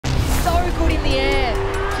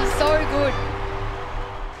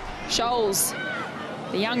Scholes,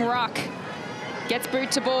 the young ruck, gets boot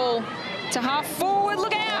to ball to half forward.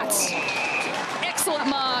 Look out! Excellent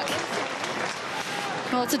mark.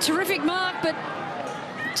 Well, it's a terrific mark, but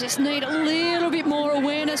just need a little bit more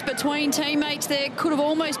awareness between teammates there. Could have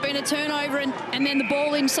almost been a turnover and then the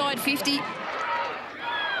ball inside 50.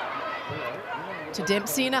 To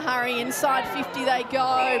Dempsey in a hurry, inside 50 they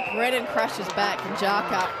go. Brennan crashes back and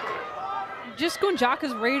Jaka. Just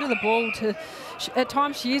Gunjaka's read of the ball. At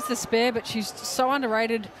times she is the spare, but she's so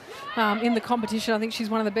underrated in the competition. I think she's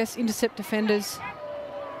one of the best intercept defenders.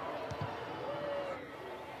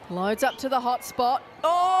 Loads up to the hot spot.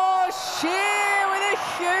 Oh, Shear with a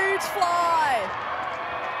huge fly.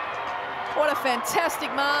 What a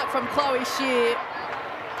fantastic mark from Chloe Shear.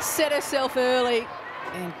 Set herself early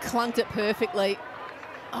and clunked it perfectly.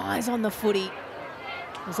 Eyes on the footy.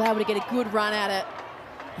 Was able to get a good run at it.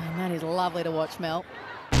 And that is lovely to watch, Mel.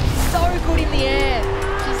 So good in the